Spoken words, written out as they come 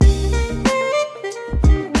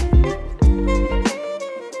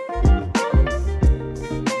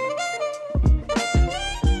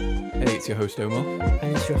host Omar.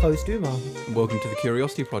 And it's your host, Umar. Welcome to the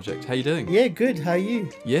Curiosity Project. How you doing? Yeah, good. How are you?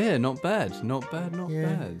 Yeah, not bad. Not bad.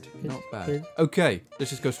 Good. Okay, let's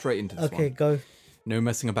just go straight into this Okay, one. go. No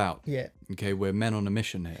messing about. Yeah. Okay, we're men on a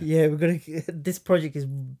mission here. Yeah, we're gonna. This project has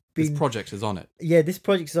This been. project is on it. Yeah, this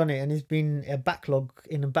project's on it, and it's been a backlog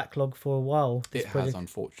for a while. It has,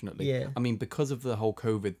 unfortunately. Yeah. I mean, because of the whole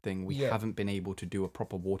COVID thing, we Yeah. haven't been able to do a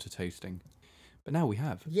proper water tasting. But now we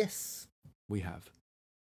have. Yes. We have.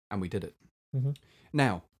 And we did it. Mhm.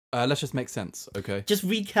 Now, let's just make sense, okay? Just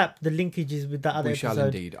recap the linkages with that other We episode. shall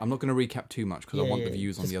indeed. I'm not going to recap too much because I want the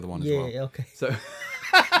views on the other one as well. Yeah, okay. So,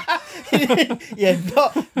 Yeah,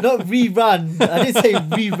 not rerun. I didn't say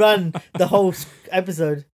rerun the whole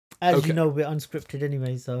episode. As Okay. you know, we're unscripted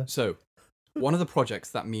anyway, so. So, one of the projects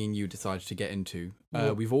that me and you decided to get into,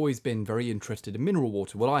 Yeah. we've always been very interested in mineral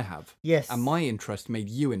water. Well, I have. Yes. And my interest made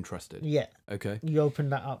you interested. Yeah, Okay. you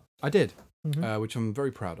opened that up. I did, Mhm. which I'm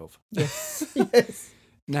very proud of. Yes. Yes.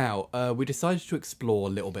 Now, we decided to explore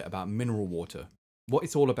a little bit about mineral water. What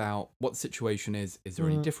it's all about, what the situation is there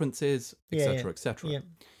any differences, Yeah, etc., etc. Yeah.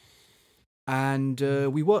 And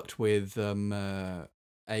we worked with a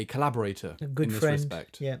collaborator A good in this friend.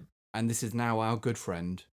 respect. Yeah. And this is now our good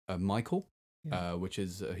friend, Michael, Yeah. which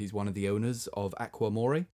is he's one of the owners of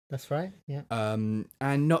Aquamore. That's right. Yeah. And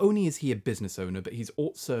not only is he a business owner, but he's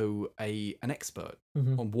also an expert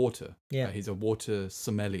Mhm. on water. Yeah. He's a water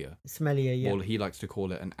sommelier. Smellier. Yeah. Or he likes to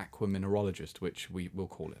call it an aquamineralogist, which we will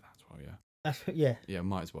call it. That's why, yeah. Yeah. Yeah,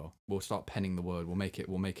 might as well. We'll start penning the word. We'll make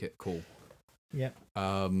it cool. Yeah.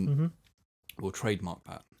 Um, We'll trademark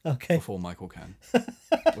that Okay. before Michael can.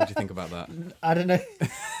 What do you think about that? I don't know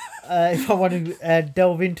if I want to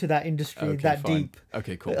delve into that industry Okay, that fine. deep.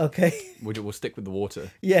 Okay, cool. Okay. We'll stick with the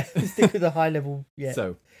water. Yeah. Stick with the high level. Yeah.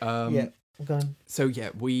 So, yeah. Go on. So yeah,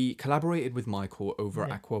 we collaborated with Michael over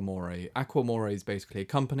Yeah. at Aquamore. Aquamore is basically a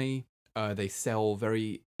company. They sell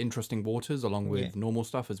very interesting waters along with Yeah. normal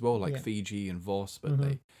stuff as well, like Yeah. Fiji and Voss, but Mhm.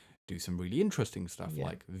 they do some really interesting stuff Yeah.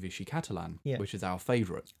 like Vichy Catalan, Yeah. which is our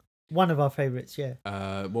favourite. One of our favorites. Yeah.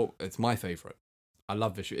 Well, it's my favourite. I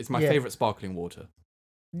love Vichy. It's my Yeah. favourite sparkling water.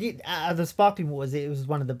 The sparkling waters, it was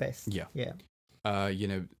one of the best. Yeah. Yeah.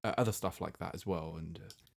 Other stuff like that as well, and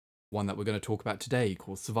one that we're going to talk about today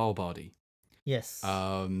called Svalbardi, Yes.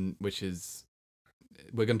 which is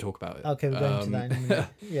we're going to talk about it. Okay, we're going to that in a minute.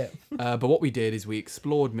 Yeah. But what we did is we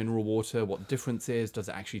explored mineral water, what the difference is, does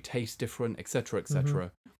it actually taste different, etc.,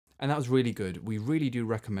 etc. And that was really good. We really do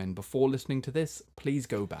recommend, before listening to this, please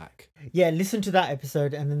go back. Yeah, listen to that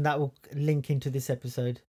episode and then that will link into this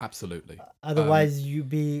episode. Absolutely. Otherwise, you'd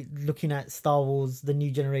be looking at Star Wars, the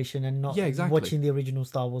new generation, and not Yeah, exactly. watching the original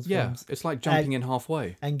Star Wars Yeah, films it's like jumping in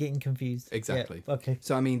halfway. and getting confused. Exactly. Yeah, okay.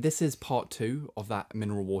 So, I mean, this is part 2 of that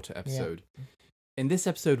mineral water episode. In this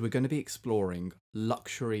episode, we're going to be exploring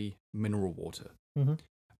luxury mineral water. Mhm.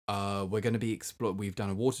 We're going to be we've done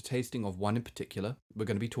a water tasting of one in particular. We're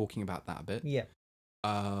going to be talking about that a bit. Yeah.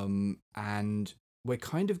 And we're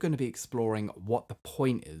kind of going to be exploring what the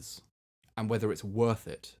point is and whether it's worth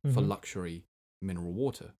it for luxury mineral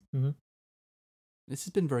water. Mhm. This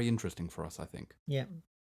has been very interesting for us, I think. Yeah.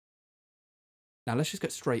 Now, let's just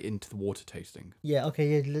get straight into the water tasting. Yeah,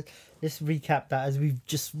 okay, yeah. Let's recap that as we've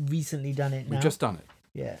just recently done it now. We've just done it.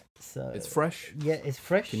 Yeah, so... It's fresh. Yeah, it's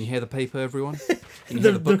fresh. Can you hear the paper, everyone? Can you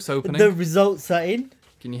hear the books opening? The results are in.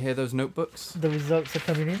 Can you hear those notebooks? The results are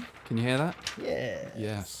coming in. Can you hear that? Yeah.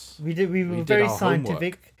 Yes. We were did very our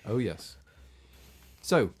scientific. homework. Oh, yes.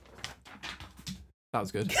 So, that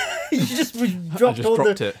was good. You just I dropped just all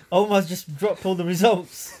dropped the... it. Almost just dropped all the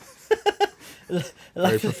results.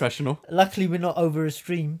 Very professional. Luckily, we're not over a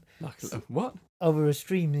stream. What? Over a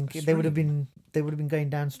stream, and A they would have been going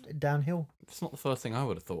downhill. It's not the first thing I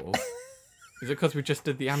would have thought of. Is it because we just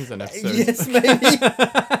did the Amazon episode? Yes, maybe.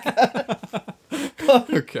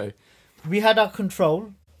 Okay. We had our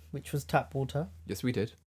control, which was tap water, Yes, we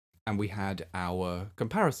did. And we had our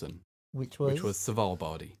comparison, which was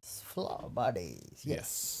Svalbardi. flower buddies.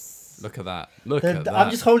 Yes. Look at that. Look at that. I'm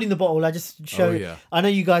just holding the bottle. I just show. Oh, yeah. I know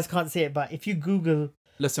you guys can't see it, but if you Google,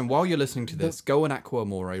 Listen, while you're listening to this, go on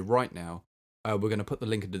Aquamore right now. We're going to put the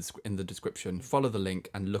link in the description. Follow the link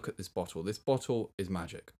and look at this bottle. This bottle is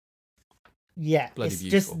magic. yeah, Bloody it's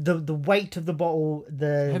beautiful. just the weight of the bottle,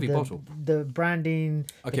 Heavy bottle. the branding.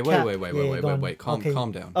 Okay, the cap. wait. Yeah, go on.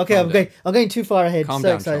 Calm down. Okay, Calm down. I'm going too far ahead. Calm so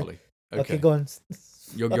down, excited. Charlie. Okay, go on.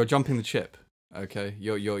 You're jumping the chip. Okay,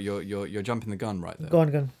 you're jumping the gun right there. Go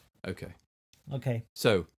on. Okay. Okay.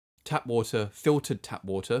 So tap water, filtered tap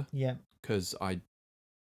water, Yeah. because I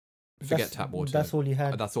forget tap water. That's all you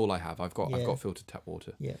had. That's all I have. I've got Yeah. filtered tap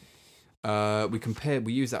water. Yeah.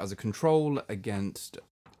 We use that as a control against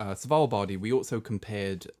Svalbard, we also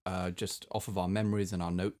compared, just off of our memories and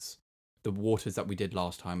our notes, the waters that we did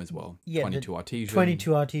last time as well. Yeah, 22 Artesian,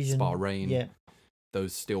 22 Artesian. Spa Rain, Yeah.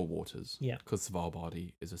 those still waters. Yeah. Because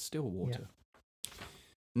Svalbard is a still water.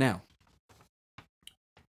 Now,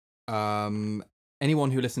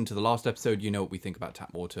 anyone who listened to the last episode, you know what we think about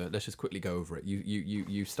tap water. Let's just quickly go over it.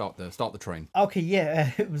 You start the train. Okay,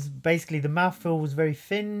 yeah. It was basically the mouthfeel was very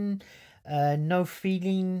thin, no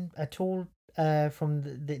feeling at all from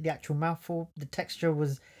the actual mouthful. The texture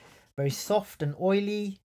was very soft and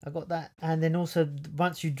oily. I got that, and then also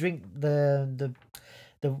once you drink the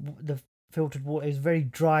filtered water, it's very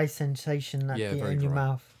dry sensation in your dry.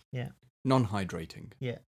 mouth. Yeah, non-hydrating.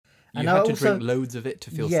 Yeah, you and had to drink loads of it to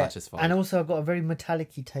feel satisfied. And also I got a very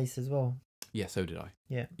metallic-y taste as well. Yeah, so did I.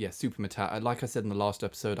 Yeah, super metallic. Like I said in the last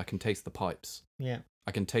episode, I can taste the pipes. Yeah,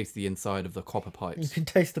 I can taste the inside of the copper pipes. You can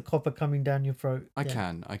taste the copper coming down your throat. I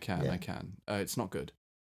can. It's not good.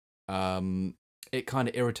 It kind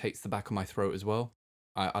of irritates the back of my throat as well.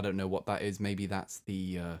 I don't know what that is. Maybe that's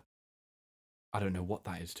the... I don't know what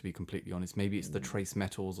that is, to be completely honest. Maybe it's the trace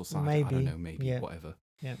metals or something. Maybe. I don't know. Maybe. Whatever.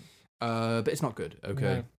 Yeah. But it's not good,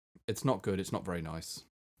 okay? No. It's not good. It's not very nice.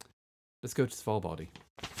 Let's go to Svalbard.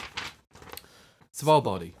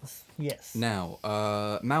 Svalbard. Yes. Now,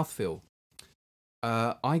 mouthfeel.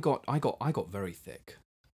 I got very thick.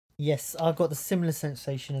 Yes, I got the similar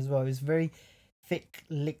sensation as well. It was very thick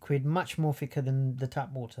liquid, much more thicker than the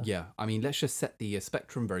tap water. Yeah, I mean, let's just set the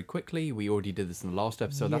spectrum very quickly. We already did this in the last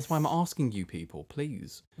episode. That's why I'm asking you people,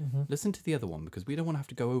 please, listen to the other one, because we don't want to have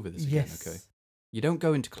to go over this again, okay? You don't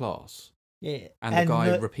go into class. Yeah. And the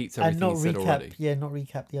guy repeats everything he said already. Yeah, not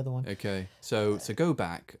recap the other one. Okay, so go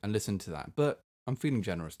back and listen to that. But I'm feeling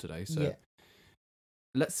generous today, so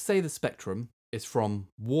let's say the spectrum is from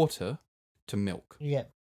water to milk. Yeah.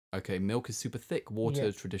 Okay, milk is super thick. Water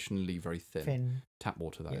is traditionally very thin. Tap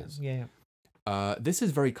water, that is. Yeah. This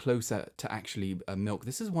is very close to actually milk.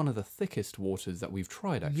 This is one of the thickest waters that we've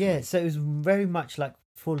tried, actually. Yeah, so it was very much like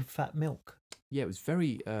full fat milk. Yeah, it was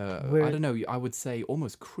very, I don't know, I would say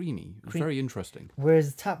almost creamy. Very interesting.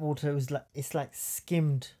 Whereas tap water, it's like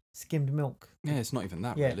skimmed milk. Yeah, it's not even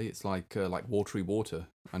that, really. It's like watery water.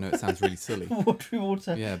 I know it sounds really silly. Watery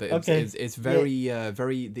water. Yeah, but it's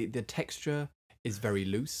very, the texture is very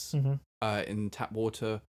loose in tap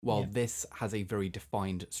water, while this has a very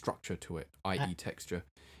defined structure to it, i.e. texture.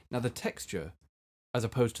 Now, the texture, as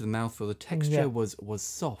opposed to the mouthfeel, the texture was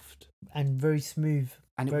soft. And very smooth.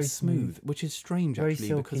 And it was smooth, which is strange, actually,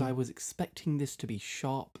 silky. because I was expecting this to be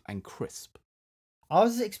sharp and crisp. I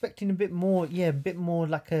was expecting a bit more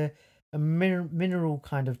like a mineral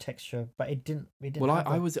kind of texture, but it didn't well,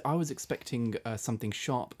 I was expecting something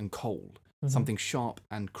sharp and cold. Something sharp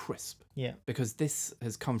and crisp. Yeah. Because this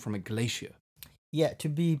has come from a glacier. Yeah, to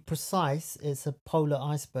be precise, it's a polar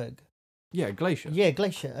iceberg. Yeah, glacier. Yeah,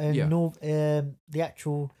 glacier.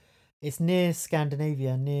 It's near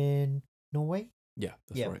Scandinavia, near Norway. Yeah,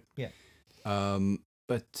 that's right. Yeah.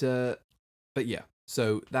 But yeah.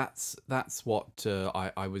 So that's what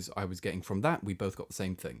I was getting from that. We both got the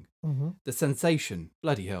same thing. The sensation,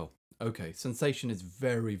 bloody hell. Okay, sensation is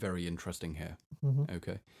very, very interesting here.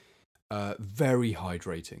 Okay. Very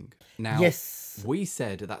hydrating. Now, we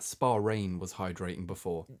said that Spa Rain was hydrating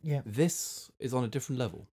before. Yeah. This is on a different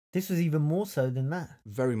level. This was even more so than that.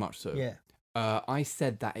 Very much so. Yeah. I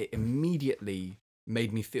said that it immediately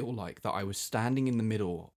made me feel like that I was standing in the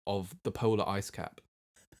middle of the polar ice cap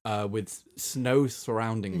with snow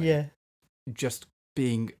surrounding me. Yeah. Just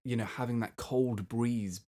being, having that cold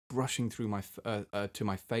breeze brushing through my to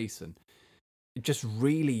my face, and just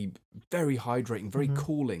really very hydrating, very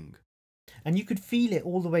cooling. And you could feel it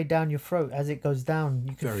all the way down your throat as it goes down.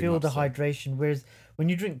 You could feel the hydration. Whereas when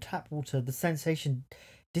you drink tap water, the sensation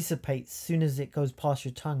dissipates as soon as it goes past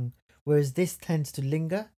your tongue. Whereas this tends to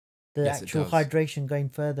linger. The actual hydration going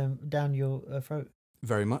further down your throat.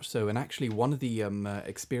 Very much so. And actually, one of the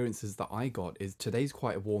experiences that I got is today's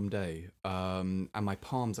quite a warm day, and my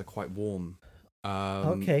palms are quite warm.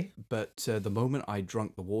 Okay. But the moment I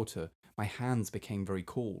drank the water, my hands became very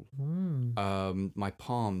cool. My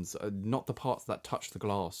palms, not the parts that touched the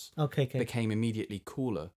glass, became immediately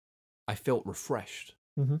cooler. I felt refreshed.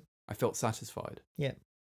 I felt satisfied. Yeah.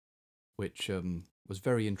 Which was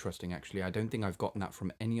very interesting, actually. I don't think I've gotten that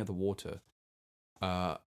from any other water.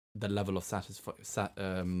 The level of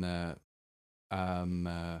the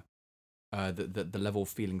level of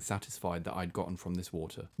feeling satisfied that I'd gotten from this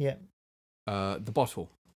water. Yeah. The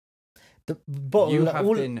bottle. The bottle. You have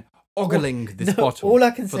been ogling this No, bottle all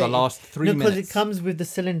I can for say the last 3 no, minutes. because it comes with the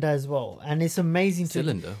cylinder as well, and it's amazing to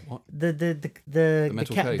Cylinder? What? the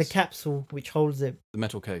metal the case. capsule which holds it. The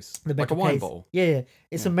metal case. The Like a metal wine case. bottle. Yeah,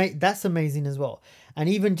 it's that's amazing as well. And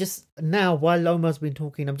even just now, while Loma's been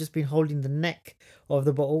talking, I've just been holding the neck of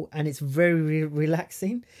the bottle, and it's very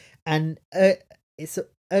relaxing, and it's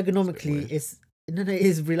ergonomically, weird. it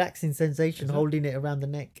is relaxing sensation Is it? holding it around the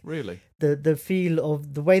neck. Really? The feel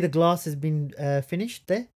of the way the glass has been finished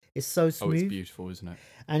there is so Oh, smooth, it's beautiful, isn't it?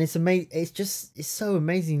 and it's amazing. It's so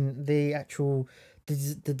amazing. The actual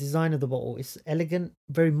the design of the bottle is elegant,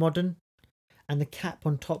 very modern, and the cap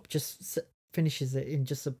on top just finishes it in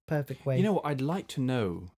just a perfect way. You know what? I'd like to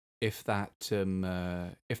know if that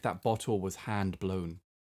bottle was hand blown.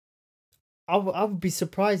 I would be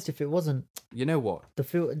surprised if it wasn't. You know what?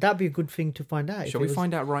 That'd be a good thing to find out. Shall we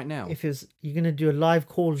find out right now? If you're gonna do a live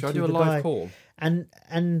call. Shall I to do a the live guy. call? And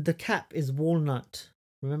the cap is walnut.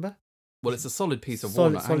 Remember? Well, it's a solid piece of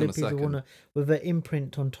walnut. Hang on a second. With an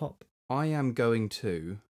imprint on top. I am going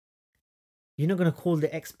to. You're not gonna call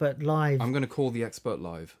the expert live. I'm going to call the expert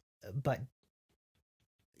live. But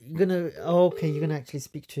you're gonna. Oh, okay, you're gonna actually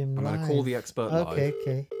speak to him. I'm going to call the expert live.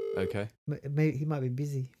 Okay. Okay. Maybe he might be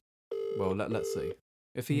busy. Well, let's see.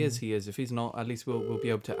 If he is, he is. If he's not, at least we'll be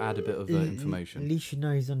able to add a bit of information. At least you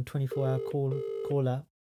know he's on 24-hour call out.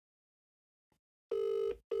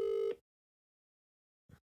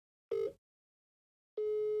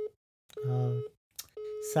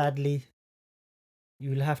 Sadly,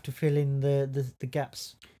 you'll have to fill in the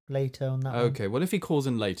gaps later on that. Okay. Well, if he calls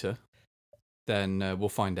in later, then we'll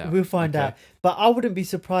find out. We'll find out. But I wouldn't be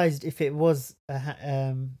surprised if it was a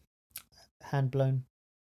hand blown.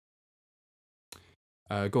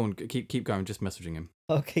 Go on, keep going. Just messaging him.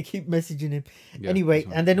 Okay, keep messaging him. Yeah, anyway,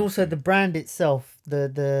 and then also the brand itself,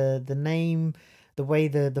 the name, the way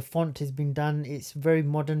the font has been done, it's very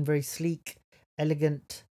modern, very sleek,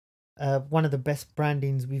 elegant. One of the best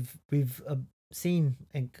brandings we've seen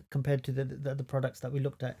compared to the other products that we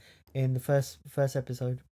looked at in the first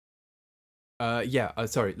episode.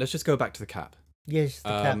 Sorry. Let's just go back to the cap. Yes, the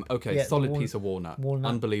cap. Okay, Yeah, solid piece of walnut.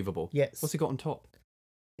 Unbelievable. Yes. What's it got on top?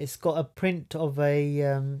 It's got a print of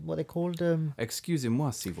a what they called Excusez-moi,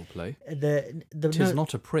 s'il vous plaît. Tis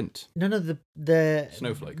not a print. No, the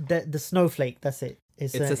snowflake. The snowflake. That's it.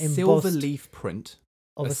 It's a silver leaf print.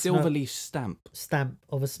 Of a silver leaf stamp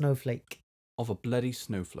of a snowflake. Of a bloody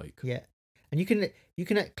snowflake. Yeah, and you can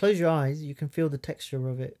close your eyes. You can feel the texture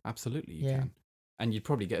of it. Absolutely, you can. And you'd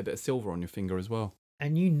probably get a bit of silver on your finger as well.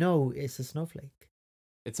 And you know it's a snowflake.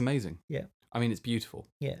 It's amazing. Yeah. I mean, it's beautiful.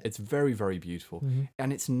 Yeah. It's very, very beautiful. Mm-hmm.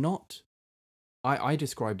 And it's not... I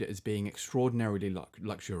described it as being extraordinarily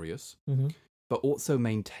luxurious, mm-hmm. but also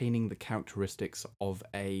maintaining the characteristics of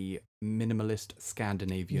a minimalist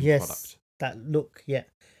Scandinavian product. That look, yeah.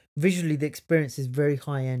 Visually, the experience is very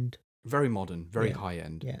high-end. Very modern, very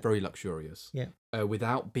high-end, very luxurious. Yeah.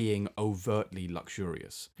 Without being overtly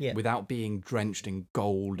luxurious. Yeah. Without being drenched in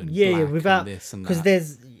gold and black without, and this and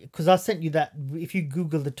that. Because I sent you that. If you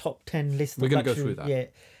Google the top 10 list We're of going to luxury, go through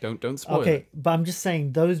that. Yeah. Don't spoil it. Okay, but I'm just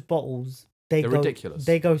saying, those bottles, they're ridiculous.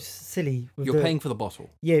 They go silly. You're paying for the bottle.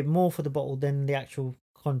 Yeah, more for the bottle than the actual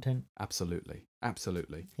content. Absolutely.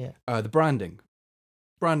 Absolutely. Yeah. The branding.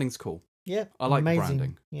 Branding's cool. Yeah. I like amazing. the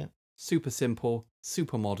branding. Yeah. Super simple,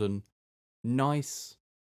 super modern, nice.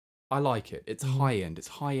 I like it. It's high-end. It's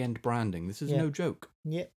high-end branding. This is no joke.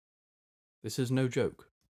 Yeah. This is no joke.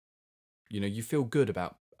 You know, you feel good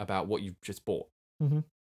about what you've just bought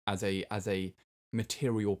as a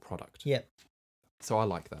material product. Yeah. So I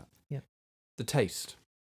like that. Yeah. The taste.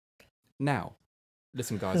 Now,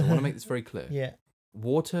 listen, guys, I want to make this very clear. Yeah.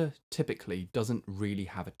 Water typically doesn't really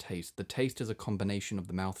have a taste. The taste is a combination of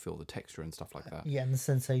the mouthfeel, the texture, and stuff like that. Yeah, and the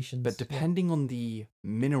sensations. But depending on the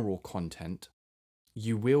mineral content,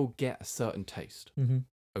 you will get a certain taste. Mm-hmm.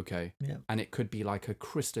 Okay? Yeah. And it could be like a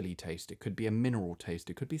crystally taste. It could be a mineral taste.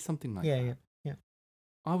 It could be something like that. Yeah.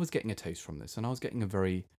 I was getting a taste from this, and I was getting a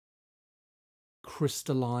very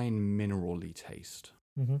crystalline, mineral-y taste.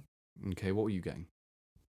 Mm-hmm. Okay, what were you getting?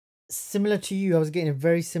 Similar to you, I was getting a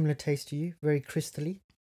very similar taste to you, very crystally.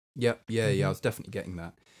 Yep, yeah, I was definitely getting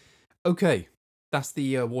that. Okay, that's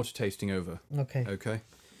the water tasting over. Okay.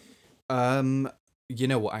 You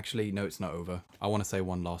know what? Actually, no, it's not over. I want to say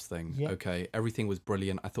one last thing. Yep. Okay, everything was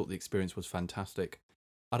brilliant. I thought the experience was fantastic.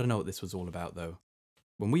 I don't know what this was all about, though.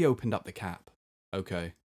 When we opened up the cap,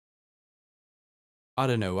 okay, I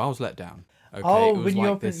don't know. I was let down. Okay, oh, it was when like you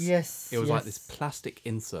open, this, yes, it was like this plastic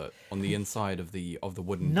insert on the inside of the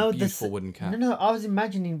wooden, beautiful wooden cap. No, I was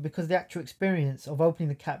imagining because the actual experience of opening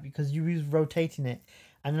the cap, because you was rotating it,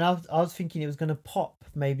 And then I was thinking it was going to pop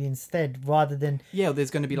maybe instead, rather than Yeah,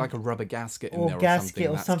 there's going to be like a rubber gasket in or there or gasket something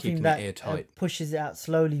or that's something keeping it that airtight. pushes it out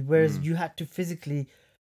slowly. Whereas Mm. you had to physically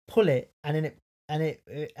pull it, and then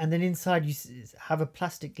and then inside you have a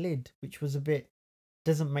plastic lid, which was a bit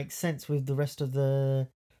doesn't make sense with the rest of the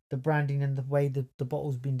branding and the way the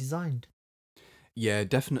bottle's been designed. Yeah,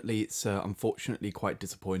 definitely. It's unfortunately quite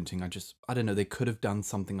disappointing. I don't know, they could have done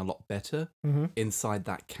something a lot better Mm-hmm. inside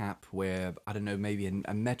that cap where, I don't know, maybe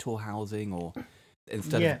a metal housing, or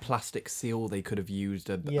instead of a Yeah, plastic seal, they could have used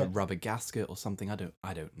a yeah. rubber gasket or something. I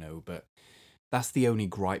don't know, but that's the only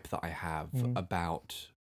gripe that I have Mm. about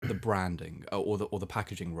the branding, or the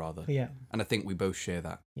packaging rather. Yeah, And I think we both share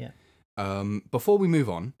that. yeah, Before we move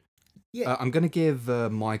on, yeah. I'm going to give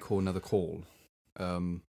Michael another call.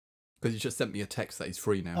 Because he just sent me a text that he's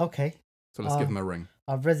free now. Okay. So let's give him a ring.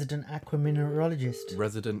 Our resident aqua mineralogist.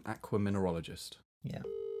 Resident aqua mineralogist. Yeah,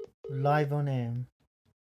 live on air.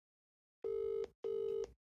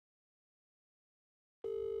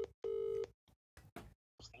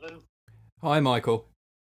 Hello. Hi, Michael.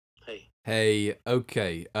 Hey. Hey,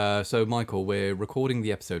 okay. So, Michael, we're recording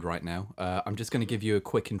the episode right now. I'm just going to give you a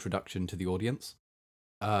quick introduction to the audience.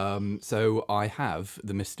 So, I have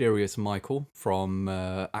the mysterious Michael from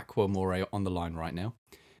Aqua More on the line right now.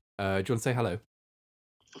 Do you want to say hello?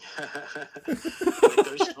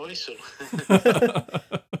 Ghost voice.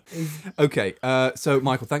 Okay. So,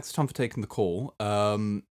 Michael, thanks a ton for taking the call.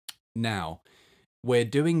 Now, we're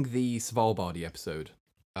doing the Svalbardi episode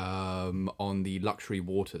on the luxury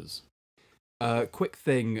waters. Quick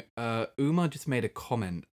thing, Uma just made a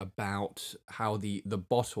comment about how the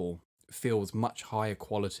bottle feels much higher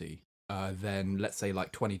quality than, let's say,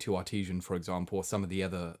 like 22 Artesian, for example, or some of the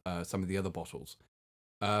other bottles.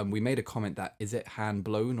 We made a comment that, is it hand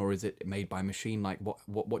blown or is it made by machine? Like,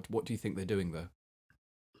 what do you think they're doing there?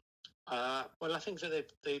 Well, I think that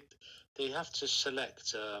they have to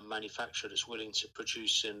select a manufacturer that's willing to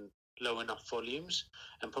produce in low enough volumes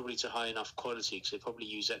and probably to high enough quality, because they probably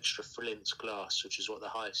use extra flint glass, which is what the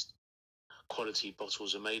highest quality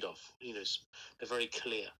bottles are made of. You know, they're very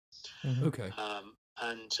clear. Mm-hmm. Okay.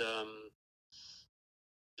 And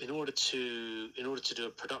in order to do a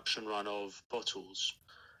production run of bottles,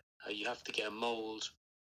 you have to get a mold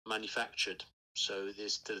manufactured. So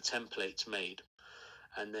there's the template made,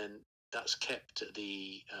 and then that's kept at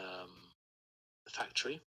the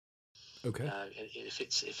factory. Okay. If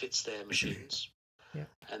it's their machines. Yeah.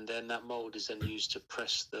 And then that mold is then used to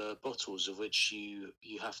press the bottles, of which you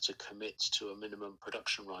have to commit to a minimum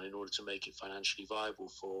production run in order to make it financially viable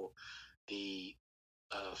for the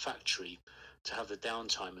factory to have the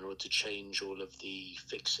downtime in order to change all of the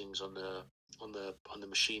fixings on the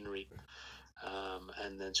machinery,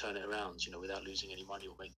 and then turn it around, without losing any money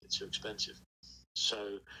or making it too expensive.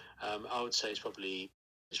 So I would say it's probably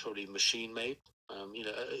machine made.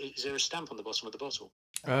 Is there a stamp on the bottom of the bottle?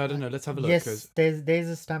 I don't know. Let's have a look. Yes, there's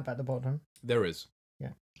a stamp at the bottom. There is. Yeah.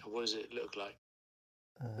 What does it look like?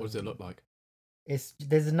 What does it look like?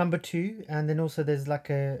 There's a number 2, and then also there's like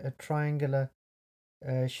a triangular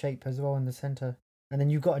shape as well in the center, and then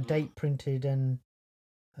you've got a date printed and.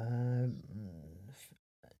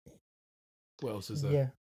 What else is there? Yeah.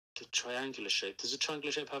 The triangular shape. Does the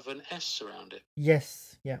triangular shape have an S around it?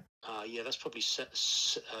 Yes. Yeah. Yeah, that's probably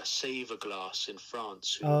Saver Glass in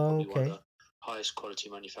France, who are probably one of the highest quality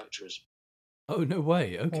manufacturers. Oh, no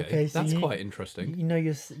way. Okay, so that's quite interesting. You know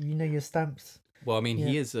your stamps. Well, I mean, Yeah.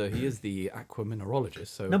 he is the aqua mineralogist.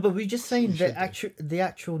 So No, but we're just saying He the should the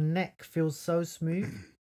actual neck feels so smooth.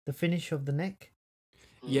 The finish of the neck.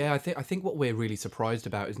 yeah, I think what we're really surprised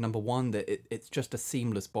about is, number one, that it's just a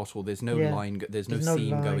seamless bottle. There's no Yeah. line, there's no no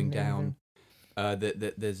seam line, going down.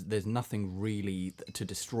 anything. There's nothing really to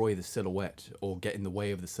destroy the silhouette or get in the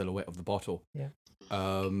way of the silhouette of the bottle. Yeah.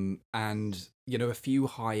 And a few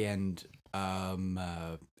high end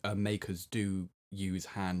makers do use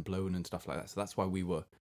hand blown and stuff like that. So that's why we were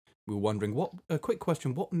wondering. A quick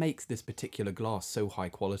question: what makes this particular glass so high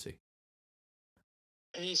quality?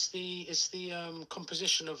 It's the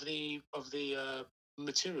composition of the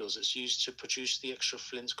materials that's used to produce the extra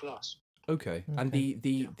flint glass. Okay. And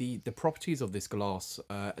the properties of this glass,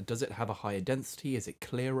 does it have a higher density? Is it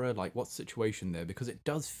clearer? Like, what's the situation there? Because it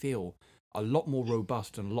does feel a lot more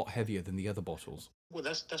robust and a lot heavier than the other bottles. Well,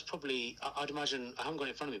 that's probably, I'd imagine, I haven't got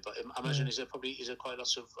it in front of me, but I imagine is there quite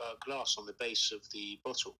lots of glass on the base of the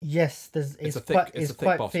bottle? Yes, it's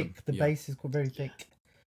quite thick. The base is very thick.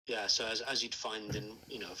 Yeah, so as you'd find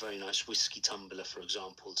in a very nice whiskey tumbler, for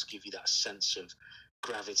example, to give you that sense of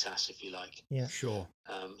gravitas, if you like. Yeah. Sure.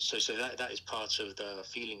 So that is part of the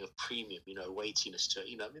feeling of premium, weightiness to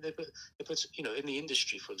it. I mean, they put, in the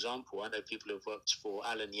industry, for example, I know people who have worked for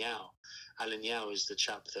Alan Yao. Alan Yao is the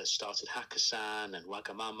chap that started Hakkasan and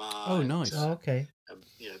Wagamama. Oh, nice. Oh, okay.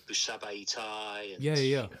 Busaba Itai. And,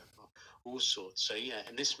 Yeah. all sorts. So yeah,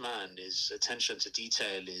 and this man, his attention to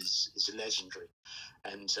detail is legendary.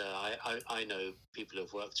 And I know people who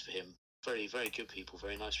have worked for him. Very, very good people,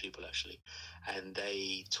 very nice people actually, and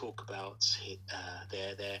they talk about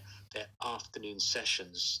their afternoon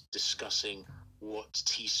sessions discussing what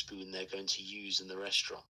teaspoon they're going to use in the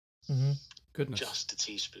restaurant. Mm-hmm. Goodness. Just a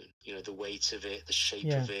teaspoon. The weight of it, the shape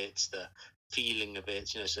of it, the feeling of it.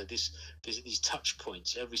 So these touch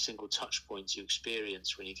points, every single touch point you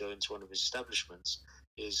experience when you go into one of his establishments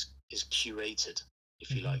is curated,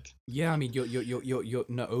 if you like. Yeah, I mean, you're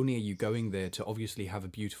not only are you going there to obviously have a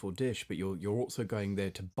beautiful dish, but you're also going there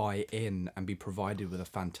to buy in and be provided with a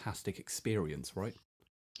fantastic experience, right?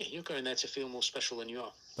 Yeah, you're going there to feel more special than you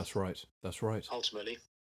are. That's right. Ultimately,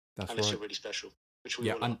 that's unless right. you're really special, which we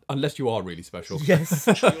all are. Unless you are really special. Yes.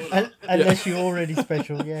 Unless you're already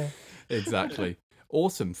special. Yeah. Exactly.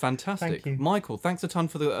 Awesome. Fantastic. Thank you. Michael, thanks a ton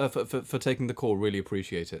for the for taking the call. Really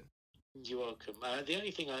appreciate it. You're welcome. The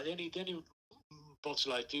only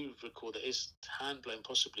bottle I do recall that is hand blown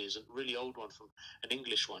possibly is a really old one from an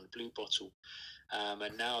English one, Blue Bottle,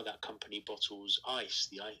 and now that company bottles ice,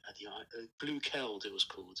 the Blue Keld it was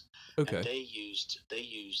called. Okay. And they used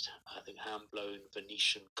I think hand blown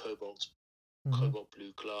Venetian cobalt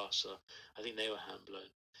blue glass. I think they were hand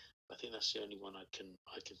blown. I think that's the only one I can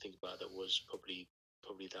think about that was probably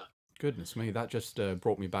that. Goodness me, that just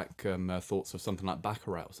brought me back thoughts of something like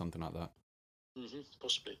Baccarat or something like that.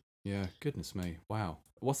 Possibly. Yeah, goodness me. Wow.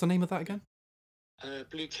 What's the name of that again?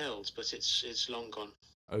 Blue Keld, but it's long gone.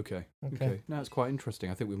 Okay. No, it's quite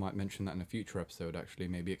interesting. I think we might mention that in a future episode, actually.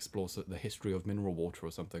 Maybe explore the history of mineral water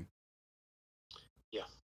or something. Yeah.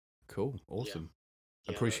 Cool. Awesome.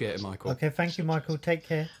 Yeah, Appreciate it, Michael. Okay, thank you, Michael. Take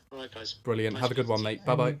care. All right, guys. Brilliant. Nice Have a good one, mate.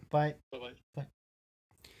 Bye-bye. Bye. Bye-bye.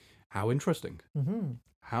 How interesting. Mm-hmm.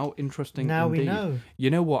 How interesting Now indeed. we know. You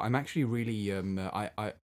know what? I'm actually really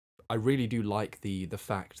I really do like the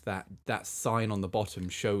fact that that sign on the bottom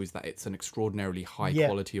shows that it's an extraordinarily high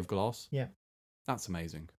quality of glass. Yeah. That's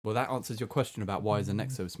amazing. Well, that answers your question about why is the neck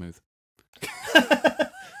so smooth.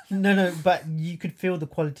 No, but you could feel the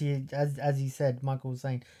quality, as you said, Michael was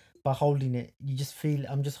saying, by holding it. You just feel,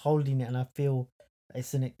 I'm just holding it and I feel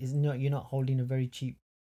you're not holding a very cheap,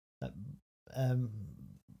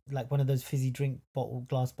 like one of those fizzy drink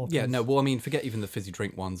glass bottles. Yeah, no, well, I mean, forget even the fizzy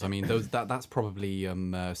drink ones. I mean, that's probably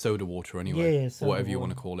soda water anyway, or whatever you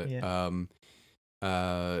want to call it. Yeah.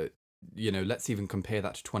 Let's even compare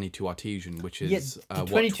that to 22 Artesian, which is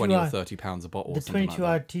 20 or 30 pounds a bottle. The 22 like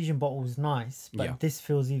Artesian bottle is nice, but this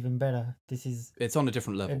feels even better. It's on a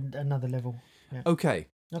different level, another level. Yeah.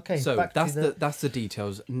 Okay, so that's the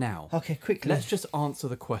details. Now, okay, quickly, let's just answer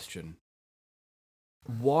the question.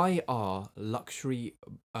 Why are luxury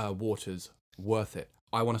waters worth it?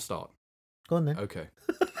 I want to start. Go on then. Okay.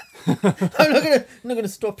 I'm not gonna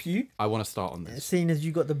stop you. I want to start on this. Seeing as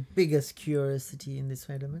you got the biggest curiosity in this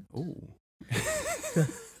element. Ooh.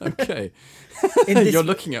 Okay. You're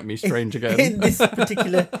looking at me strange again. in this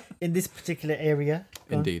particular area.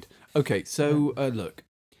 Indeed. Okay, so look.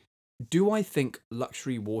 Do I think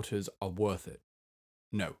luxury waters are worth it?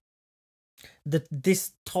 No.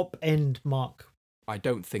 This top end mark. I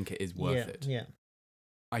don't think it is worth it. Yeah.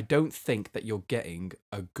 I don't think that you're getting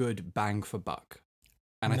a good bang for buck.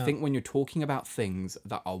 And I think when you're talking about things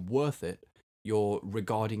that are worth it, you're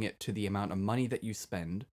regarding it to the amount of money that you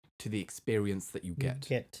spend, to the experience that you get.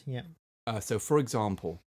 So, for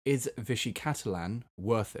example, is Vichy Catalan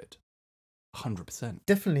worth it? 100%.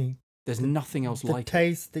 Definitely. There's nothing else like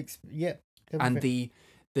taste, it. Yeah. And the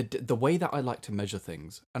way that I like to measure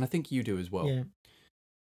things, and I think you do as well,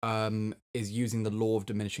 is using the law of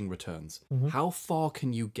diminishing returns. Mm-hmm. How far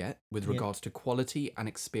can you get with regards to quality and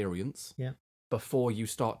experience before you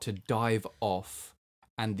start to dive off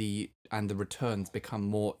and the returns become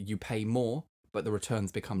more, you pay more, but the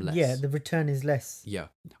returns become less? Yeah, the return is less. Yeah.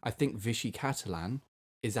 I think Vichy Catalan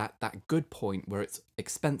is at that good point where it's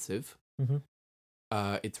expensive. Mm-hmm.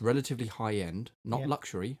 It's relatively high end, not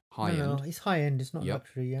luxury, high end. No, it's high end, it's not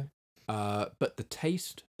luxury, but the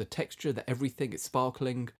taste, the texture, the everything, it's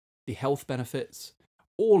sparkling, the health benefits,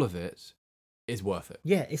 all of it is worth it.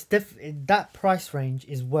 Yeah, it's that price range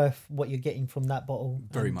is worth what you're getting from that bottle.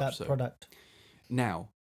 Very much that product.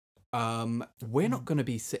 Now, We're not going to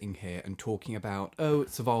be sitting here and talking about, oh,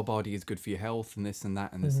 Svalbard is good for your health and this and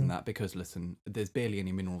that and this and that, because listen, there's barely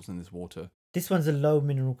any minerals in this water. This one's a low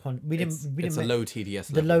mineral content. It's a low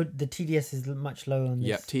TDS level. The TDS is much lower on this.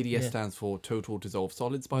 Yep, TDS stands for total dissolved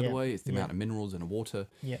solids, by the way. It's the amount of minerals in a water.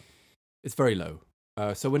 Yeah. It's very low.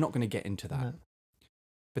 So we're not going to get into that. No.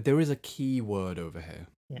 But there is a key word over here.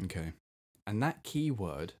 Yeah. Okay. And that key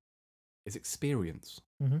word is experience.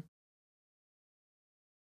 Mm-hmm.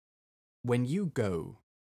 When you go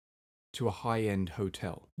to a high-end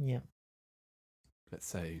hotel, let's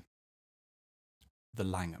say the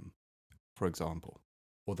Langham, for example,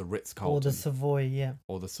 or the Ritz-Carlton. Or the Savoy,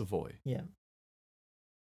 Or the Savoy. Yeah.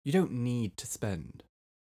 You don't need to spend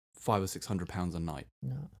 £500 or £600 a night.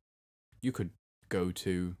 No. You could go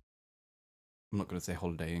to, I'm not going to say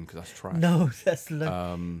Holiday Inn because that's trash. No, that's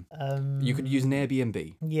low. You could use an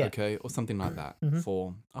Airbnb, okay, or something like that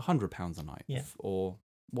for £100 a night, or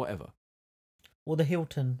whatever. Or the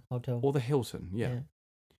Hilton Hotel. Or the Hilton,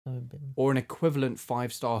 or an equivalent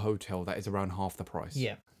 5-star hotel that is around half the price.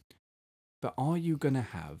 Yeah. But are you going to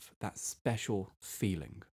have that special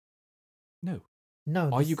feeling? No. No.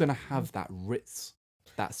 Are you going to have that Ritz,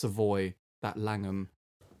 that Savoy, that Langham,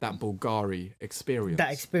 that Bulgari experience?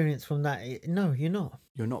 That experience from that? No, you're not.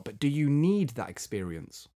 You're not. But do you need that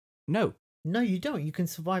experience? No. No, you don't. You can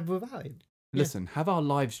survive without it. Listen, have our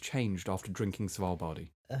lives changed after drinking Svalbardi?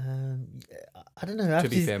 I don't know. To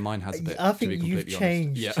be fair, mine has a bit. I think to be you've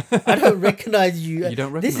changed. Yeah. I don't recognize you. You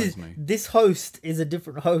don't recognize me. This host is a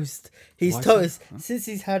different host. He's told us since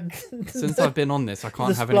he's had. Since I've been on this, I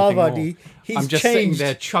can't have anything more. I'm just sitting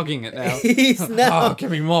there chugging it now. He's now. Oh,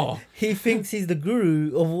 give me more. He thinks he's the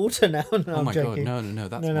guru of water now. No, oh my joking. god, no,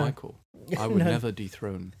 that's Michael. I would never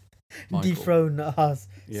dethrone Michael. Dethrone us,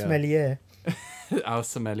 sommelier. Our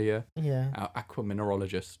sommelier, our aqua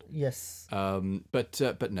mineralogist. Yes.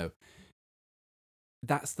 But no.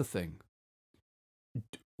 That's the thing.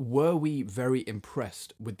 Were we very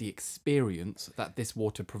impressed with the experience that this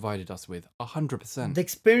water provided us with? 100%. The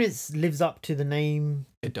experience lives up to the name.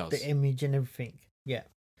 It does. The image and everything. Yeah.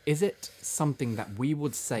 Is it something that we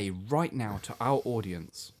would say right now to our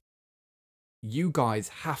audience? You guys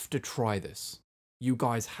have to try this. You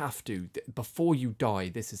guys have to. Before you die,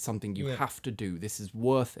 this is something you have to do. This is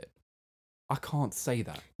worth it. I can't say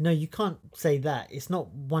that. No, you can't say that. It's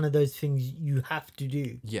not one of those things you have to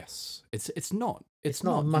do. Yes. It's not. It's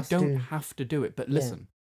not not. a must you don't do. have to do it. But listen,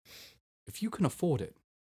 if you can afford it,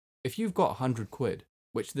 if you've got £100,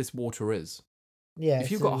 which this water is,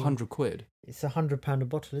 if you've got £100, it's £100 a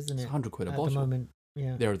bottle, isn't it? It's £100 a bottle. At the moment,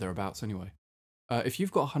 thereabouts anyway. If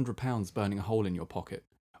you've got £100 burning a hole in your pocket,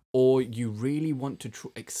 or you really want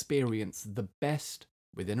to experience the best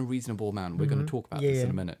within a reasonable amount, we're going to talk about this in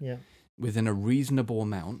a minute. Yeah. Within a reasonable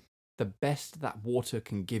amount, the best that water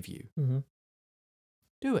can give you,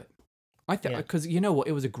 do it. I think because you know what,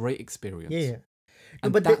 it was a great experience. Yeah.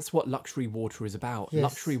 And but that's what luxury water is about. Yes.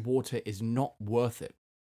 Luxury water is not worth it.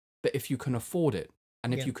 But if you can afford it,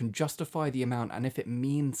 and if you can justify the amount, and if it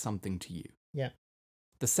means something to you,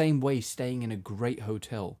 the same way staying in a great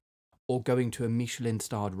hotel or going to a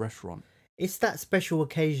Michelin-starred restaurant. It's that special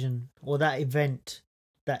occasion or that event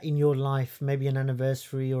that in your life, maybe an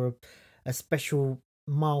anniversary or a special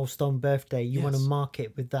milestone birthday, you want to mark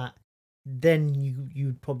it with that, then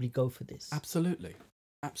you'd probably go for this. Absolutely.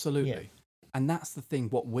 Yeah. And that's the thing.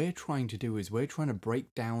 What we're trying to do is we're trying to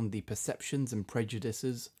break down the perceptions and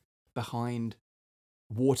prejudices behind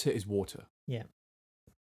water is water. Yeah.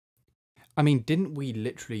 I mean, didn't we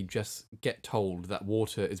literally just get told that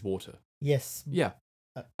water is water? Yes. Yeah.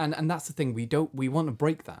 And that's the thing. We want to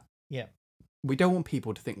break that. Yeah. We don't want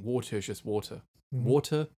people to think water is just water. Mm-hmm.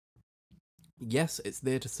 Water, yes, it's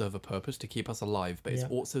there to serve a purpose, to keep us alive, but it's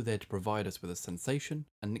also there to provide us with a sensation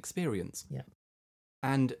and an experience. Yeah.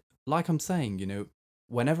 And like I'm saying,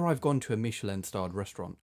 whenever I've gone to a Michelin-starred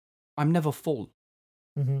restaurant, I'm never full.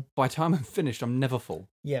 Mm-hmm. By the time I'm finished, I'm never full.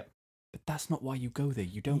 Yeah. But that's not why you go there.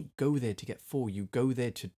 You don't go there to get full. You go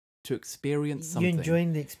there to experience something. You're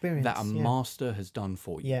enjoying the experience. That a master has done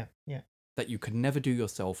for you. Yeah, yeah. That you could never do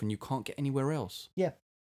yourself and you can't get anywhere else. Yeah.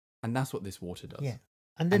 And that's what this water does. Yeah.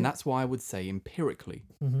 And that's why I would say empirically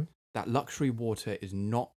that luxury water is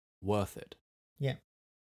not worth it. Yeah.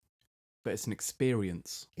 But it's an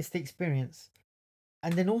experience. It's the experience.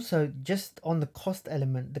 And then also just on the cost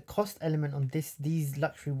element on these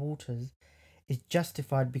luxury waters is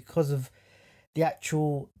justified because of the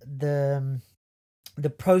actual the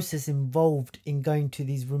process involved in going to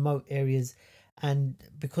these remote areas, and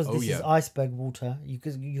because this is iceberg water, you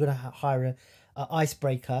gotta hire a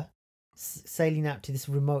icebreaker, sailing out to this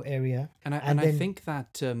remote area. And I think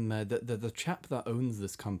that the chap that owns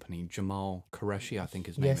this company, Jamal Qureshi, I think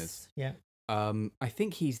his name is. Yeah. I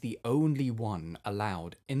think he's the only one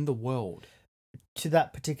allowed in the world to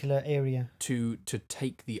that particular area to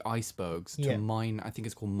take the icebergs to mine. I think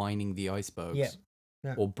it's called mining the icebergs.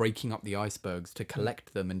 Yeah. Or breaking up the icebergs to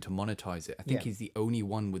collect them and to monetize it. I think he's the only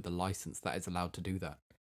one with the license that is allowed to do that.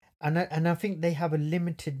 And I think they have a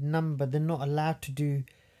limited number. They're not allowed to do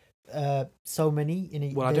so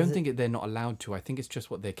many. Well, I don't think they're not allowed to. I think it's just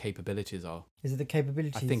what their capabilities are. Is it the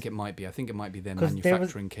capabilities? I think it might be. I think it might be their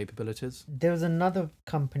manufacturing capabilities. There was another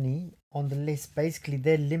company on the list. Basically,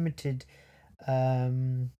 they're limited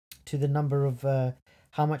to the number of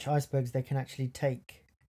how much icebergs they can actually take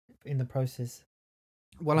in the process.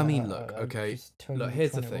 Well, I mean, look, okay. Look,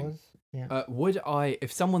 here's the thing. Yeah. Would I,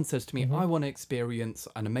 if someone says to me, I want to experience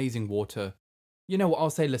an amazing water, you know what?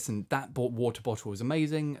 I'll say, listen, that water bottle is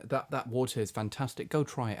amazing. That water is fantastic. Go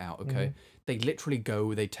try it out, okay? They literally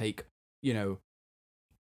go, they take, you know,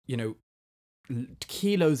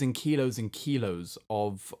 kilos and kilos and kilos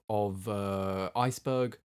of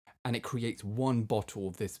iceberg, and it creates one bottle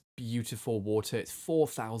of this beautiful water. It's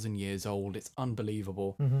 4,000 years old. It's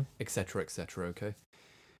unbelievable, etc., etc., okay?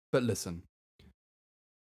 But listen,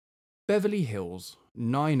 Beverly Hills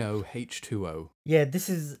 90H2O. Yeah, this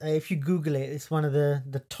is, if you Google it, it's one of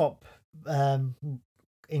the top in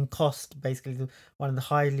cost, basically, one of the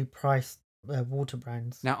highly priced water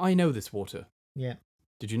brands. Now, I know this water. Yeah.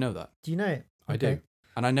 Did you know that? Do you know it? I do.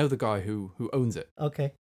 And I know the guy who owns it.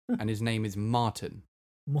 Okay. And his name is Martin.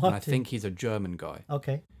 And I think he's a German guy.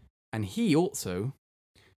 Okay. And he also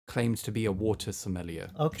claims to be a water sommelier.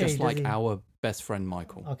 Okay. Just like our best friend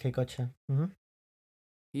Michael. Okay, gotcha.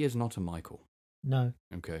 He is not a Michael. No.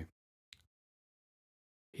 Okay.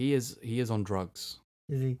 He is on drugs.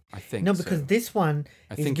 Is he? I think no, because this one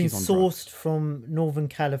is being sourced from Northern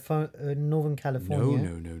California. No.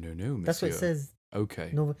 That's what it says.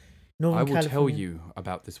 Okay. Northern I will California. tell you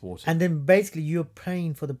about this water. And then basically you're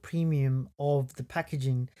paying for the premium of the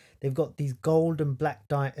packaging. They've got these gold and black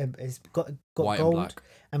it's got white gold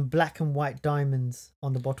and black and white diamonds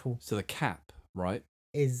on the bottle. So the cap, right,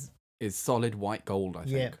 is solid white gold, I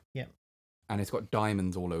think. Yeah. And it's got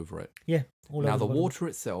diamonds all over it. Yeah. Now the water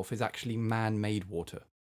itself is actually man-made water.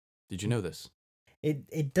 Did you know this?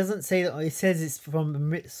 It doesn't say that. It says it's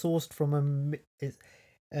sourced from a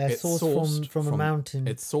mountain.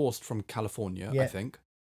 It's sourced from California, I think.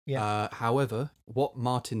 Yeah. However, what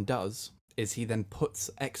Martin does is he then puts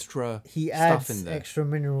extra He adds stuff in there. extra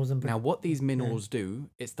minerals and. Now, what these minerals do,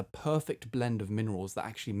 it's the perfect blend of minerals that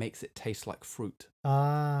actually makes it taste like fruit.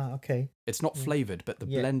 Ah, okay. It's not flavored, but the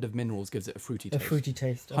blend of minerals gives it a fruity taste. A fruity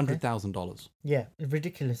taste. Okay. $100,000. Yeah,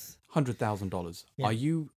 ridiculous. $100,000. Yeah. Are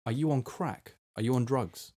you on crack? Are you on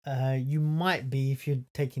drugs? You might be if you're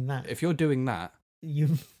taking that. If you're doing that,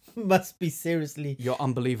 you must be seriously. You're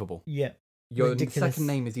unbelievable. Yeah. Your ridiculous. second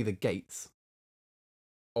name is either Gates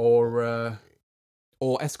or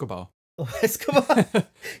Escobar. Or Escobar.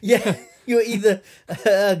 Yeah, you're either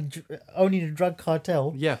owning a drug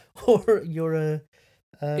cartel. Yeah. Or you're a.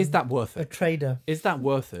 Is that worth it? A trader. Is that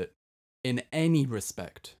worth it in any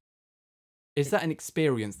respect? Is that an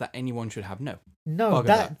experience that anyone should have? No. No,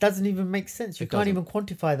 that doesn't even make sense. You can't even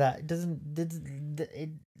quantify that. It doesn't.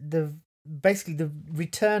 Basically the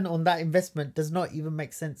return on that investment does not even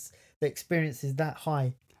make sense. The experience is that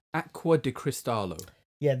high. Acqua di Cristallo.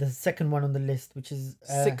 Yeah, the second one on the list, which is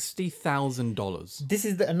 $60,000. This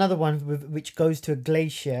is another one which goes to a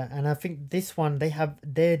glacier, and I think this one they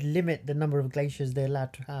limit the number of glaciers they're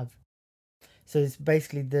allowed to have. So it's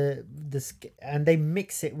basically and they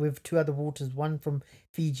mix it with two other waters, one from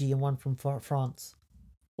Fiji and one from France.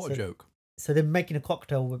 What a joke! So they're making a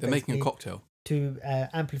cocktail. They're making a cocktail to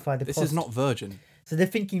amplify the cost. This is not virgin. So they're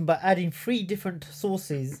thinking by adding 3 different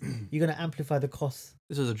sauces, you're going to amplify the cost.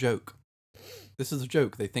 This is a joke. This is a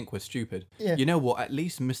joke. They think we're stupid. Yeah. You know what? At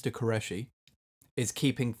least Mr. Qureshi is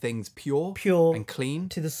keeping things pure and clean.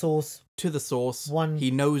 To the source.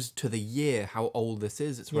 He knows to the year how old this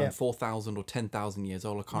is. It's around 4,000 or 10,000 years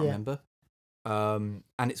old. I can't remember. And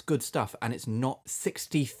it's good stuff. And it's not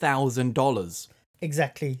 $60,000.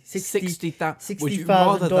 Exactly. $60,000. Would you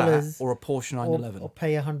rather that or a Porsche 911? Or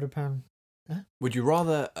pay £100? Huh? Would you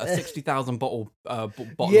rather a 60,000 bottle of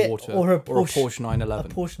water or a Porsche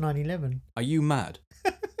 911? A Porsche 911. Are you mad?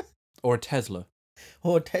 Or a Tesla?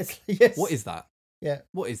 Or a Tesla, yes. What is that? Yeah.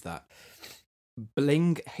 What is that?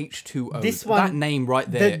 Bling H2O. This one, that name right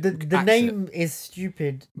there. The name is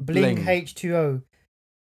stupid. Bling H2O.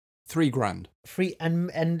 $3,000. Free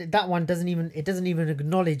and that one doesn't even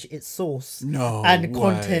acknowledge its source. No and way.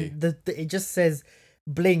 content. It just says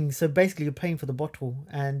bling. So basically, you're paying for the bottle,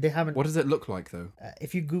 and they haven't. What does it look like though?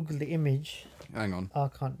 If you Google the image, Hang on. I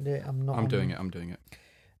can't do it. I'm not. I'm doing it.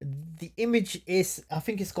 The image is. I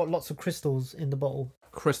think it's got lots of crystals in the bottle.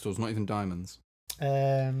 Crystals, not even diamonds.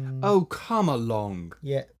 Um. Oh, come along.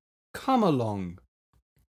 Yeah. Come along.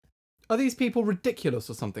 Are these people ridiculous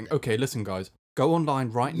or something? Okay, listen, guys. Go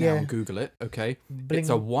online right now Yeah. and Google it, okay? Bling. It's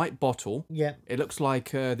a white bottle. Yeah. It looks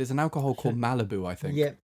like there's an alcohol called Malibu, I think.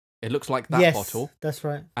 Yeah. It looks like that Yes, bottle. that's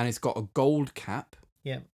right. And it's got a gold cap.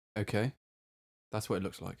 Yeah. Okay. That's what it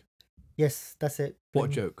looks like. Yes, that's it. What a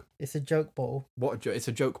Bling. joke. It's a joke bottle. What a joke. It's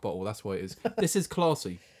a joke bottle. That's what it is. This is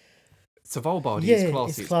classy. Svalbard Yeah, is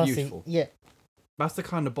classy. it's classy. Beautiful. Yeah. That's the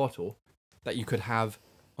kind of bottle that you could have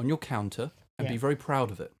on your counter and be very proud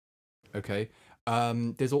of it. Okay.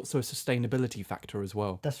 There's also a sustainability factor as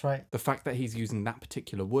well. That's right. The fact that he's using that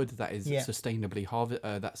particular wood that is Yeah. sustainably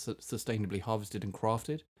harvested and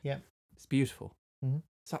crafted. Yeah. It's beautiful. Mhm.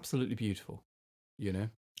 It's absolutely beautiful. You know.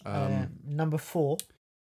 Number 4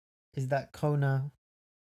 is that Kona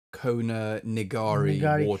Kona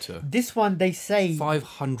Nigari water. This one they say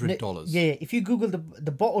 $500. Yeah, if you Google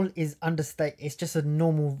the bottle is understated. It's just a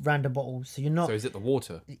normal random bottle, so you're not. So is it the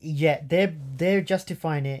water? Yeah, they're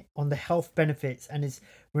justifying it on the health benefits, and it's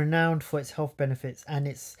renowned for its health benefits, and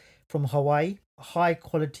it's from Hawaii. High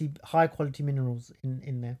quality minerals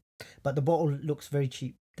in there, but the bottle looks very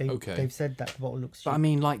cheap. They've said that the bottle looks cheap. But I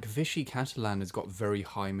mean, like Vichy Catalan has got very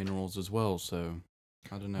high minerals as well, so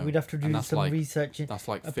I don't know. We'd have to do some research. That's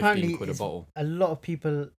like Apparently, 15 quid a bottle. A lot of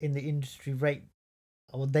people in the industry rate,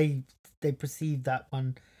 or they perceive that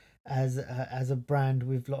one as a brand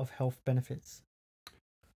with a lot of health benefits.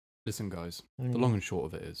 Listen, guys, the long and short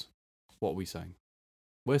of it is, what are we saying?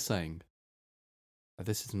 We're saying that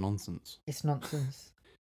this is nonsense. It's nonsense.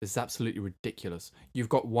 This is absolutely ridiculous. You've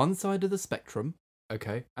got one side of the spectrum,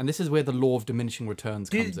 okay, and this is where the law of diminishing returns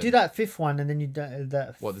comes in. Do that fifth one, and then you do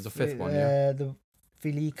that. What? There's a fifth one, yeah. The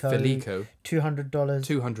Filico. $200.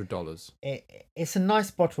 $200. It's a nice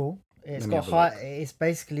bottle. It's got high. It's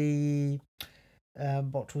basically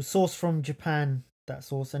bottle sourced from Japan. That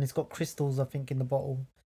sauce, and it's got crystals, I think, in the bottle.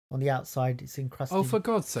 On the outside, it's encrusted. Oh, for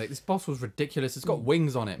God's sake! This bottle's ridiculous. It's got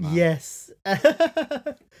wings on it, man. Yes.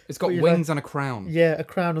 It's got wings and a crown. Yeah, a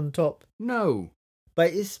crown on the top. No.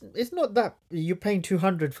 But it's not that you're paying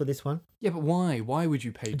 $200 for this one. Yeah, but why? Why would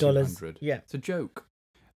you pay $200? Yeah, it's a joke.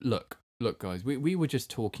 Look, guys. We were just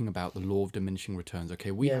talking about the law of diminishing returns.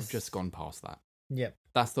 Okay, we have just gone past that. Yeah.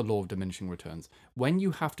 That's the law of diminishing returns. When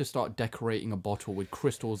you have to start decorating a bottle with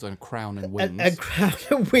crystals and a crown and wings. A crown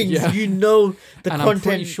and wings, you know the content. And I'm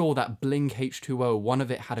pretty sure that Bling H2O, one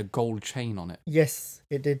of it had a gold chain on it. Yes,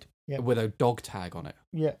 it did. Yeah. With a dog tag on it.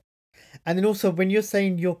 Yeah. And then also, when you're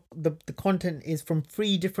saying the content is from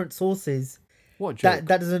 3 different sources. What joke?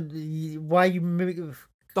 That doesn't... Why are you...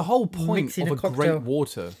 The whole point of a great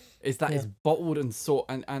water is that it's bottled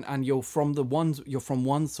and you're from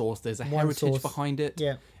one source. There's a heritage behind it.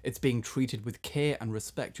 Yeah, it's being treated with care and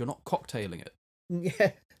respect. You're not cocktailing it.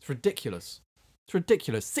 Yeah, it's ridiculous. It's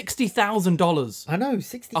ridiculous. $60,000. I know,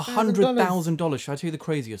 $60,000. $100,000. Should I tell you the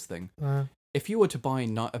craziest thing? If you were to buy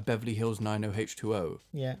a Beverly Hills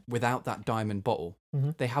 90H2O, without that diamond bottle,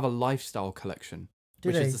 they have a lifestyle collection,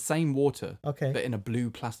 which is the same water, but in a blue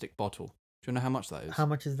plastic bottle. Do you know how much that is? How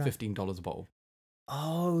much is that? $15 a bottle.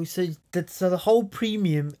 Oh, so the whole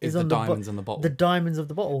premium is on the diamonds in the bottle. The diamonds of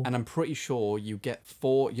the bottle. And I'm pretty sure you get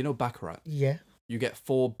 4, you know Baccarat? Yeah. You get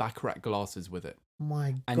 4 Baccarat glasses with it.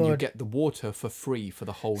 My God. And you get the water for free for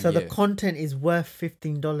the whole year. So the content is worth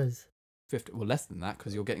 $15. Well, less than that,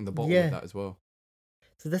 because you're getting the bottle with that as well.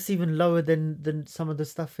 So that's even lower than some of the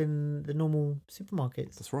stuff in the normal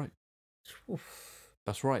supermarkets. That's right. Oof.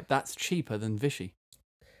 That's right. That's cheaper than Vichy.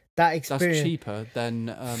 That experience. That's cheaper than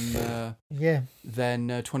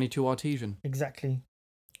than 22 Artesian. Exactly.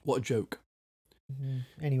 What a joke.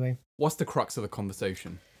 Anyway, what's the crux of the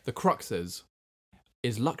conversation? The crux is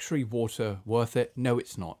luxury water worth it? No,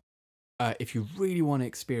 it's not. If you really want to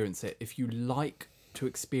experience it, if you like to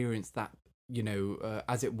experience that, you know,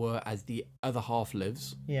 as it were, as the other half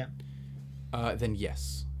lives, then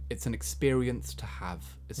yes. It's an experience to have.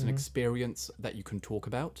 It's an experience that you can talk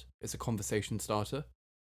about. It's a conversation starter.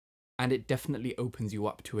 And it definitely opens you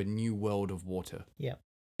up to a new world of water. Yeah.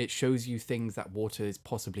 It shows you things that water is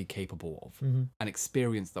possibly capable of. An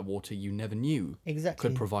experience that water you never knew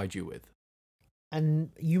could provide you with. And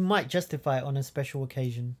you might justify it on a special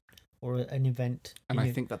occasion or an event. And I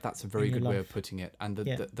think that's a very good way of putting it. And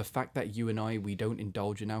the fact that you and I, we don't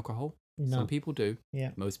indulge in alcohol. No. Some people do. Yeah.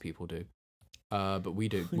 Most people do. But we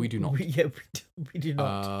do. We do not. We do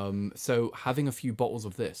not. So having a few bottles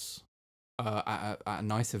of this at a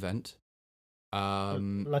nice event,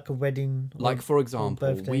 Like a wedding. Like, for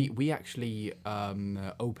example, birthday. we actually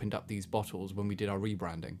opened up these bottles when we did our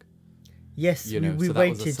rebranding. Yes, You know, we so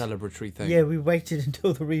waited. that was a celebratory thing. Yeah, we waited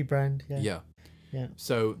until the rebrand. Yeah. Yeah.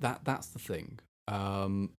 So that's the thing.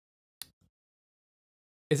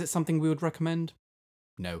 Is it something we would recommend?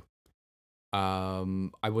 No.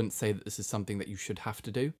 I wouldn't say that this is something that you should have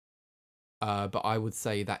to do. But I would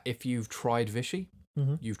say that if you've tried Vichy,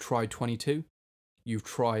 you've tried 22, you've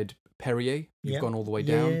tried Perrier, you've gone all the way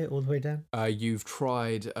down. Yeah, all the way down. You've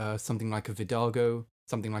tried something like a Vidago,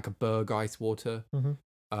 something like a Berg ice water,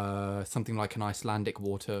 something like an Icelandic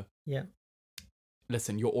water. Yeah.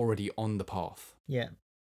 Listen, you're already on the path. Yeah.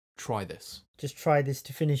 Try this. Just try this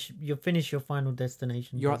to finish. You'll finish your final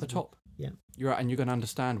destination. You're at the top. Yeah. You're at, and you're going to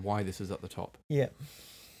understand why this is at the top. Yeah.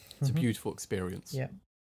 It's a beautiful experience. Yeah.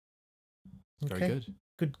 Very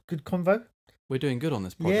good. Good convo. We're doing good on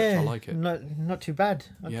this project. I like it. Not too bad.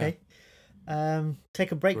 Okay.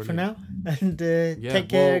 Take a break for now and take well,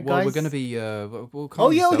 care, guys. we're going to be. We'll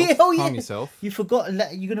calm yourself. Calm yourself. You forgot.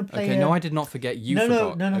 You're going to play. Okay, no, I did not forget. You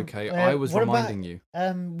forgot. No. Okay, I was reminding you.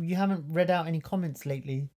 You haven't read out any comments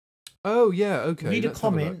lately. Oh yeah. Okay. Read a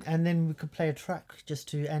comment and then we could play a track just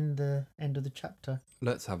to end of the chapter.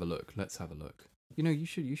 Let's have a look. You know, you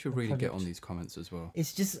should really get on these comments as well.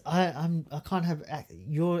 It's just I can't have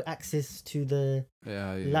your access to the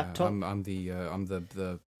laptop. I'm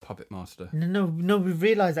the puppet master. No. We've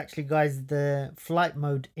realised actually, guys, the flight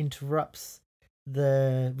mode interrupts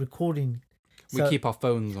the recording. We keep our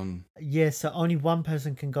phones on. Yeah, so only one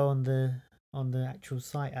person can go on the actual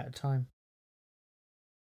site at a time.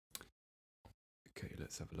 Okay,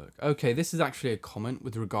 let's have a look. Okay, this is actually a comment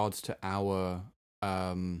with regards to our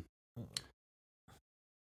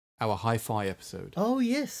hi-fi episode. Oh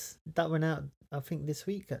yes, that went out I think this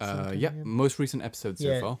week. Yeah, most recent episode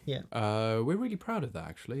so far. Yeah. We're really proud of that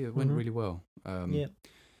actually. It went really well. Yeah.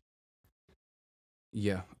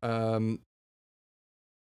 Yeah.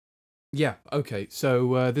 Yeah. Okay.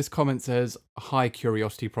 So this comment says, "Hi,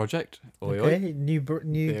 Curiosity Project." Oi, okay. oi. New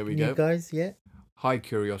There we go. guys. Yeah. Hi,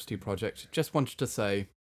 Curiosity Project. Just wanted to say,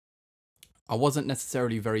 I wasn't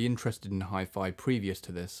necessarily very interested in hi-fi previous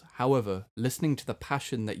to this. However, listening to the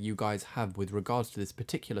passion that you guys have with regards to this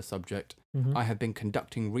particular subject, I have been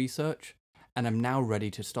conducting research and am now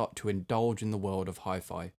ready to start to indulge in the world of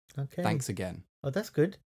hi-fi. Okay. Thanks again. Oh, that's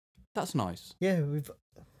good. That's nice. Yeah, we've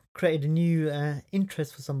created a new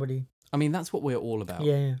interest for somebody. I mean, that's what we're all about.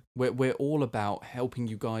 Yeah. We're all about helping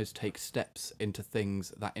you guys take steps into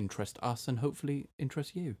things that interest us and hopefully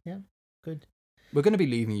interest you. Yeah, good. We're going to be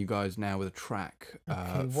leaving you guys now with a track.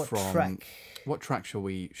 Okay, what from track? What track shall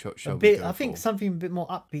we shall a we bit, go I think for? something a bit more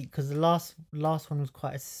upbeat because the last one was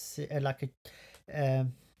quite a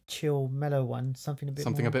chill, mellow one. Something a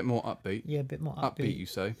bit more upbeat. Yeah, a bit more upbeat. Upbeat, you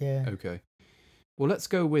say? Yeah. Okay. Well, let's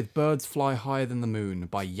go with "Birds Fly Higher Than the Moon"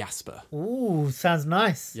 by Jasper. Ooh, sounds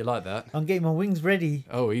nice. You like that? I'm getting my wings ready.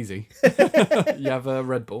 Oh, easy. You have a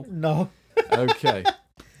Red Bull? No. Okay.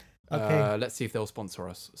 Okay. Let's see if they'll sponsor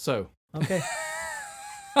us. So. Okay.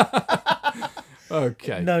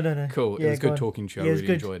 Okay. No. Cool. Yeah, it was good talking to you. I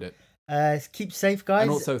really enjoyed it. Keep safe, guys.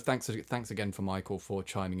 And also, thanks again for Michael for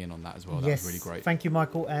chiming in on that as well. That was really great. Thank you,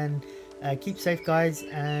 Michael. And keep safe, guys.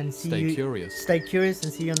 And Stay curious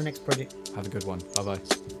and see you on the next project. Have a good one. Bye-bye.